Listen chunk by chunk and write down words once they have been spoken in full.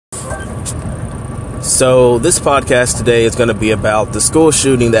So this podcast today is going to be about the school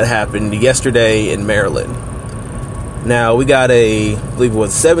shooting that happened yesterday in Maryland. Now, we got I believe it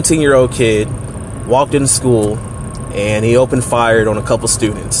was a 17-year-old kid, walked into school, and he opened fire on a couple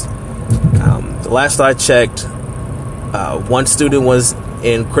students. The last I checked, one student was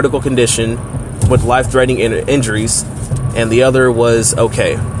in critical condition with life-threatening injuries, and the other was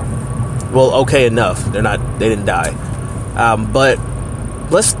okay. Well, okay enough. They didn't die. But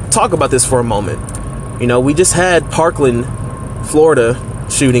let's talk about this for a moment. You know, we just had Parkland, Florida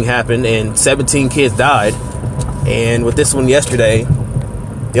shooting happen and 17 kids died. And with this one yesterday,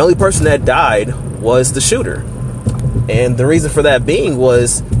 the only person that died was the shooter. And the reason for that being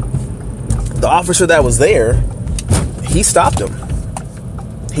was the officer that was there, he stopped him.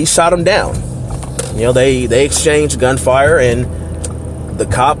 He shot him down. You know, they exchanged gunfire and the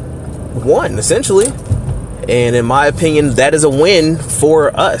cop won, essentially. And in my opinion, that is a win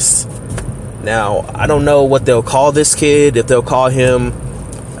for us. Now, I don't know what they'll call this kid, if they'll call him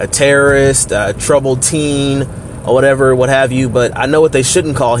a terrorist, a troubled teen, or whatever, what have you, but I know what they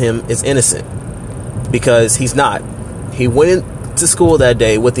shouldn't call him is innocent, because he's not. He went to school that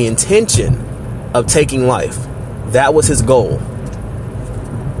day with the intention of taking life. That was his goal.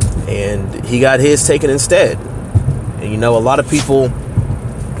 And he got his taken instead. And you know, a lot of people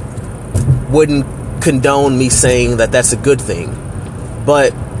wouldn't condone me saying that that's a good thing,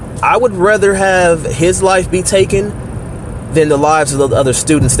 but I would rather have his life be taken than the lives of the other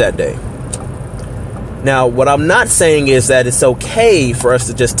students that day. Now, what I'm not saying is that it's okay for us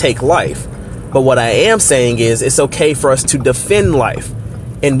to just take life, but what I am saying is it's okay for us to defend life.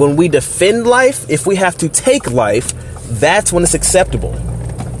 And when we defend life, if we have to take life, that's when it's acceptable.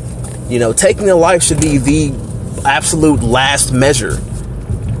 You know, taking a life should be the absolute last measure.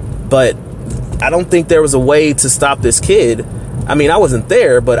 But I don't think there was a way to stop this kid. I mean, I wasn't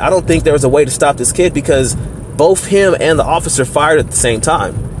there, but I don't think there was a way to stop this kid because both him and the officer fired at the same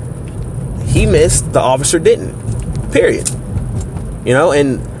time. He missed, the officer didn't. Period. You know,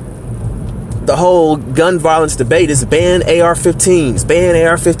 and the whole gun violence debate is ban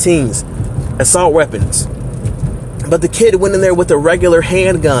AR-15s, assault weapons. But the kid went in there with a regular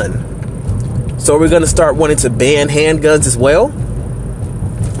handgun. So are we going to start wanting to ban handguns as well?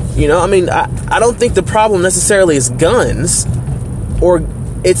 You know, I mean, I don't think the problem necessarily is guns, or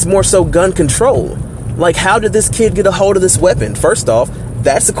it's more so gun control. Like, how did this kid get a hold of this weapon? First off,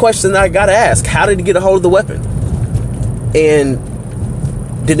 that's the question that I gotta ask. How did he get a hold of the weapon? And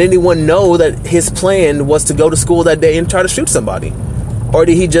did anyone know that his plan was to go to school that day and try to shoot somebody? Or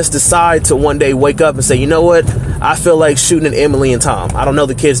did he just decide to one day wake up and say, you know what, I feel like shooting at Emily and Tom. I don't know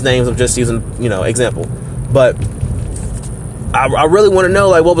the kids' names, I'm just using, example. But I really want to know,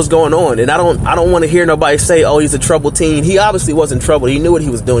 like, what was going on. And I don't want to hear nobody say, oh, he's a troubled teen. He obviously wasn't troubled. He knew what he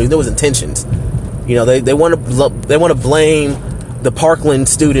was doing. He knew his intentions. You know, they want to blame the Parkland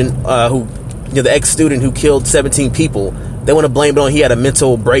student, the ex-student who killed 17 people. They want to blame it on he had a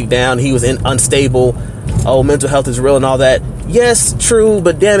mental breakdown. He was unstable. Oh, mental health is real and all that. Yes, true,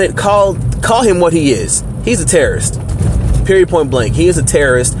 but damn it, call him what he is. He's a terrorist. Period, point blank. He is a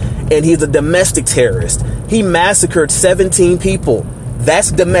terrorist, and he's a domestic terrorist. He massacred 17 people. That's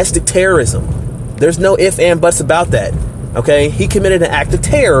domestic terrorism. There's no ifs and buts about that. Okay? He committed an act of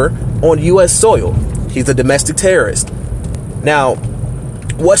terror on U.S. soil. He's a domestic terrorist. Now,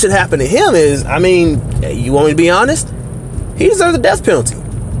 what should happen to him is, I mean, you want me to be honest? He deserves the death penalty.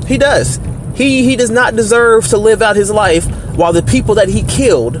 He does. He does not deserve to live out his life while the people that he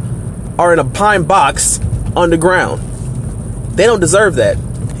killed are in a pine box underground. They don't deserve that.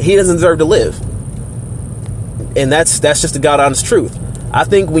 He doesn't deserve to live. And that's just the God honest truth. I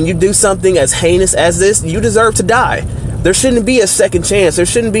think when you do something as heinous as this, you deserve to die. There shouldn't be a second chance. There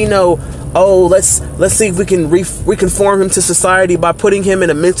shouldn't be no, oh, let's see if we can reconform him to society by putting him in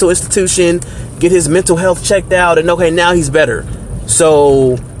a mental institution, get his mental health checked out, and okay, now he's better.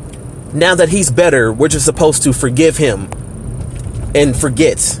 So now that he's better, we're just supposed to forgive him and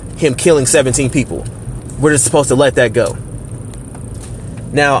forget him killing 17 people. We're just supposed to let that go.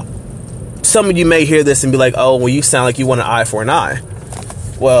 Now, some of you may hear this and be like, oh, well, you sound like you want an eye for an eye.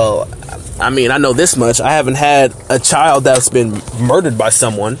 Well, I mean, I know this much. I haven't had a child that's been murdered by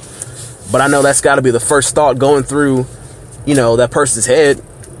someone, but I know that's got to be the first thought going through, that person's head.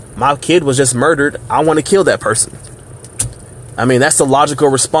 My kid was just murdered. I want to kill that person. I mean, that's the logical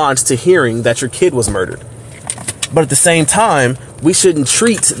response to hearing that your kid was murdered. But at the same time, we shouldn't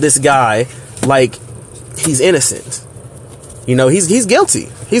treat this guy like he's innocent. He's guilty.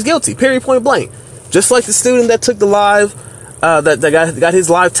 He's guilty. Period, point blank. Just like the student that took the live, that got his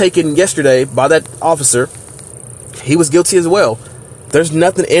life taken yesterday by that officer. He was guilty as well. There's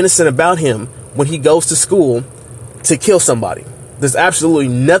nothing innocent about him when he goes to school to kill somebody. There's absolutely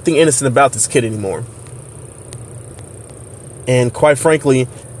nothing innocent about this kid anymore. And quite frankly,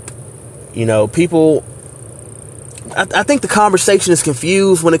 you know, people, I think the conversation is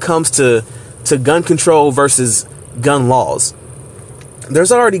confused when it comes to gun control versus gun laws.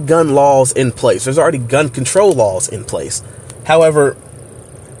 There's already gun laws in place. There's already gun control laws in place. However,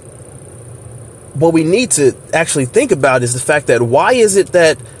 what we need to actually think about is the fact that why is it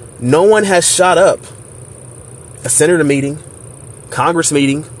that no one has shot up a senator meeting, Congress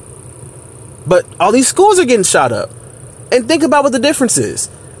meeting, but all these schools are getting shot up? And think about what the difference is.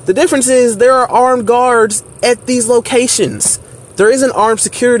 The difference is there are armed guards at these locations. There isn't armed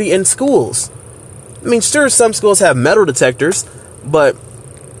security in schools. I mean, sure, some schools have metal detectors, but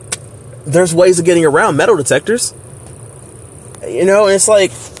there's ways of getting around metal detectors. You know, and it's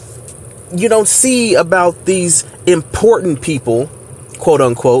like, you don't see about these important people, quote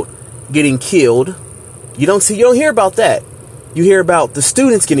unquote, getting killed. You don't hear about that. You hear about the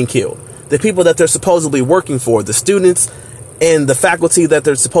students getting killed, the people that they're supposedly working for, the students and the faculty that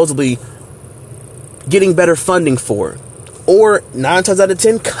they're supposedly getting better funding for, or 9 times out of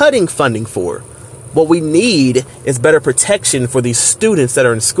 10 cutting funding for. What we need is better protection for these students that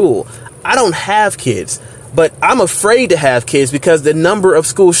are in school. I don't have kids, but I'm afraid to have kids because the number of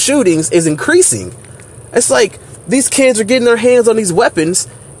school shootings is increasing. It's like these kids are getting their hands on these weapons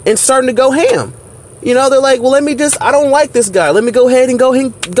and starting to go ham. You know, they're like, well, I don't like this guy. Let me go ahead and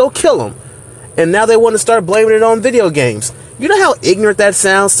go kill him. And now they want to start blaming it on video games. You know how ignorant that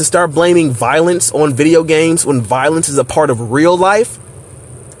sounds to start blaming violence on video games when violence is a part of real life?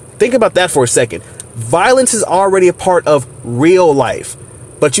 Think about that for a second. Violence is already a part of real life,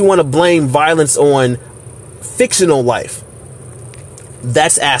 but you want to blame violence on fictional life.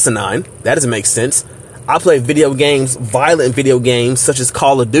 That's asinine. That doesn't make sense. I play video games, violent video games such as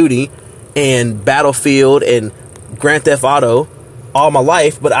Call of Duty and Battlefield and Grand Theft Auto all my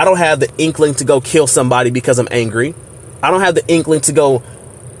life, but I don't have the inkling to go kill somebody because I'm angry. I don't have the inkling to go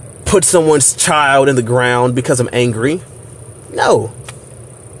put someone's child in the ground because I'm angry. No.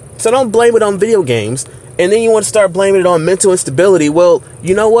 So don't blame it on video games. And then you want to start blaming it on mental instability. Well,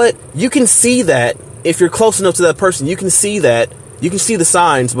 you know what? You can see that if you're close enough to that person. You can see that. You can see the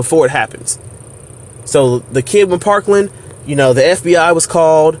signs before it happens. So the kid in Parkland, you know, the FBI was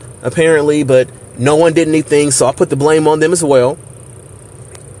called, apparently, but no one did anything. So I put the blame on them as well.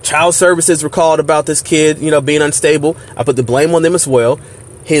 Child services were called about this kid, you know, being unstable. I put the blame on them as well.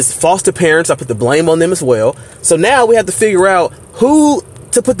 His foster parents, I put the blame on them as well. So now we have to figure out who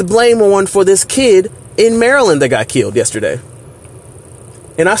to put the blame on for this kid in Maryland that got killed yesterday.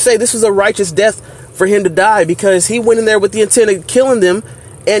 And I say this was a righteous death for him to die because he went in there with the intent of killing them,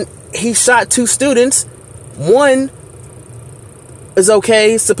 and he shot 2 students. One is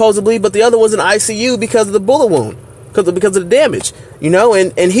okay, supposedly, but the other was in ICU because of the bullet wound. Because of the damage, you know,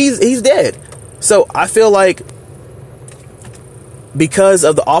 and he's dead. So I feel like because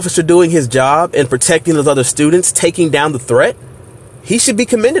of the officer doing his job and protecting those other students, taking down the threat, he should be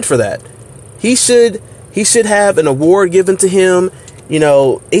commended for that. He should have an award given to him. You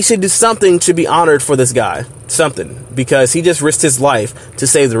know, he should do something to be honored for this guy, something, because he just risked his life to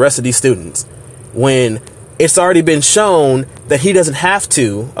save the rest of these students when it's already been shown that he doesn't have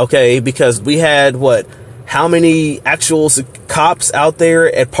to. Okay, because we had how many actual cops out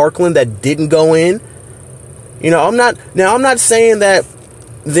there at Parkland that didn't go in? You know, I'm not saying that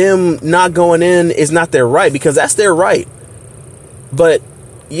them not going in is not their right, because that's their right. But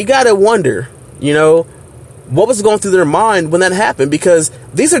you got to wonder, you know, what was going through their mind when that happened, because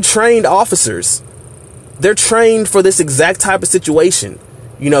these are trained officers. They're trained for this exact type of situation.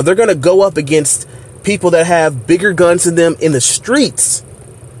 You know, they're going to go up against people that have bigger guns than them in the streets.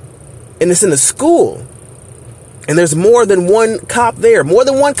 And it's in the school. And there's more than one cop there. More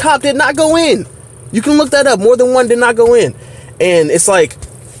than one cop did not go in. You can look that up. More than one did not go in. And it's like,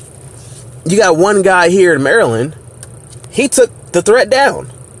 you got one guy here in Maryland. He took the threat down.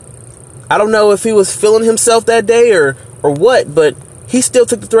 I don't know if he was feeling himself that day or what, but he still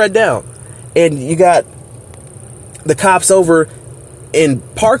took the threat down. And you got the cops over in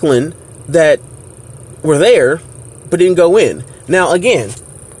Parkland that were there but didn't go in. Now, again,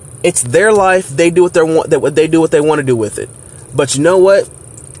 it's their life. They do what they want. They do what they want to do with it. But you know what?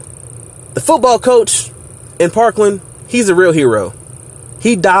 The football coach in Parkland, he's a real hero.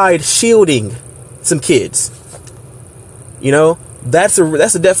 He died shielding some kids. You know, that's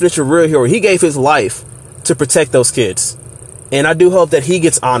the definition of real hero. He gave his life to protect those kids, and I do hope that he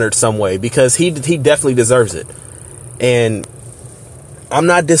gets honored some way, because he definitely deserves it. And I'm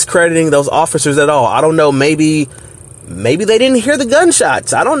not discrediting those officers at all. I don't know. Maybe Maybe they didn't hear the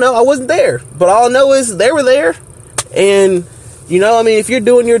gunshots. I don't know. I wasn't there. But all I know is they were there. And, you know, I mean, if you're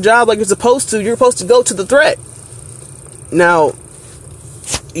doing your job like you're supposed to go to the threat. Now,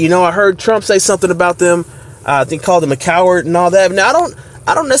 you know, I heard Trump say something about them. I think called them a coward and all that. Now,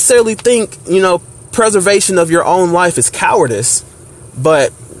 I don't necessarily think, you know, preservation of your own life is cowardice.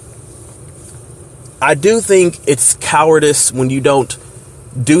 But I do think it's cowardice when you don't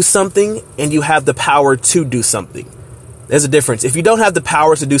do something and you have the power to do something. There's a difference. If you don't have the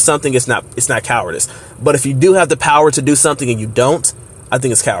power to do something, it's not cowardice. But if you do have the power to do something and you don't, I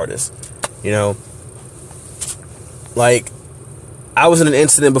think it's cowardice. You know, like I was in an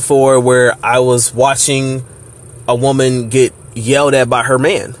incident before where I was watching a woman get yelled at by her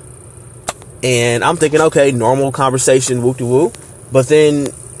man. And I'm thinking, okay, normal conversation, whoop-de-whoop. But then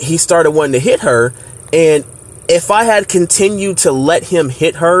he started wanting to hit her. And if I had continued to let him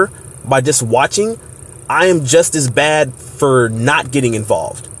hit her by just watching, I am just as bad for not getting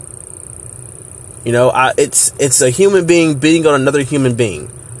involved. You know, it's a human being beating on another human being.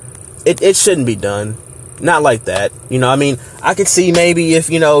 It shouldn't be done. Not like that. You know, I mean, I could see maybe if,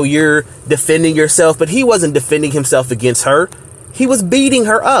 you know, you're defending yourself, but he wasn't defending himself against her. He was beating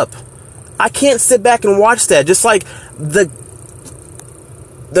her up. I can't sit back and watch that. Just like the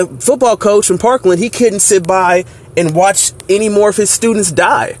football coach from Parkland, he couldn't sit by and watch any more of his students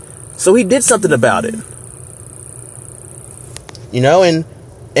die. So he did something about it. You know, and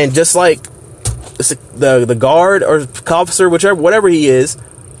just like the guard or officer, whatever he is,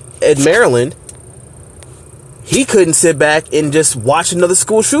 at Maryland, he couldn't sit back and just watch another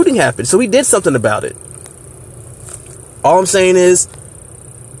school shooting happen. So he did something about it. All I'm saying is,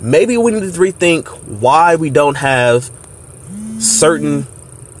 maybe we need to rethink why we don't have certain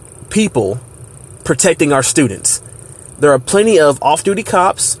people protecting our students. There are plenty of off-duty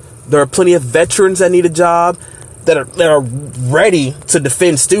cops. There are plenty of veterans that need a job that are ready to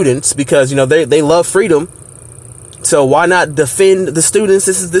defend students because, you know, they love freedom. So why not defend the students?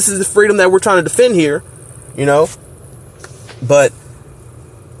 This is the freedom that we're trying to defend here, you know. But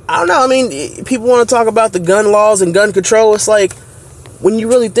I don't know. I mean, people want to talk about the gun laws and gun control. It's like, when you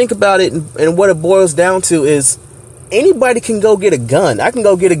really think about it, and what it boils down to is anybody can go get a gun. I can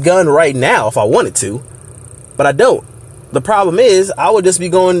go get a gun right now if I wanted to, but I don't. The problem is I would just be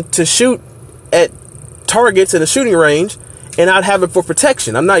going to shoot at targets in a shooting range, and I'd have it for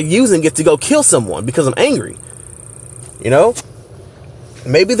protection. I'm not using it to go kill someone because I'm angry. You know,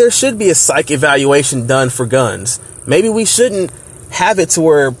 maybe there should be a psych evaluation done for guns. Maybe we shouldn't have it to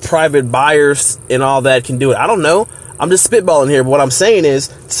where private buyers and all that can do it. I don't know. I'm just spitballing here, but what I'm saying is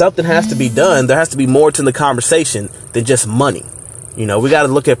something has to be done. There has to be more to the conversation than just money. You know, we got to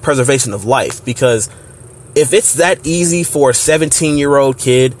look at preservation of life, because if it's that easy for a 17-year-old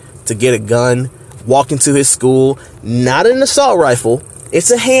kid to get a gun, walk into his school, not an assault rifle,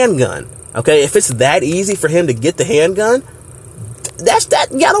 it's a handgun. Okay, if it's that easy for him to get the handgun, that's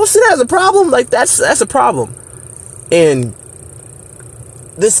that. Y'all don't see that as a problem. Like that's a problem, and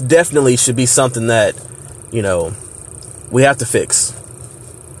this definitely should be something that, you know, we have to fix.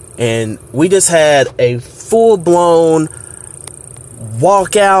 And we just had a full-blown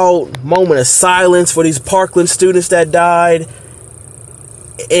walkout moment of silence for these Parkland students that died.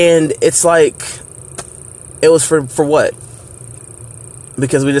 And it's like, it was for what?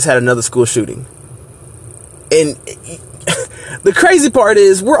 Because we just had another school shooting. And the crazy part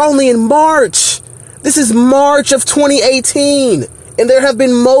is, we're only in March. This is March of 2018. And there have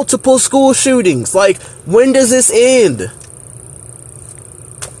been multiple school shootings. Like, when does this end?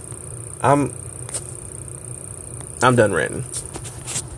 I'm done ranting.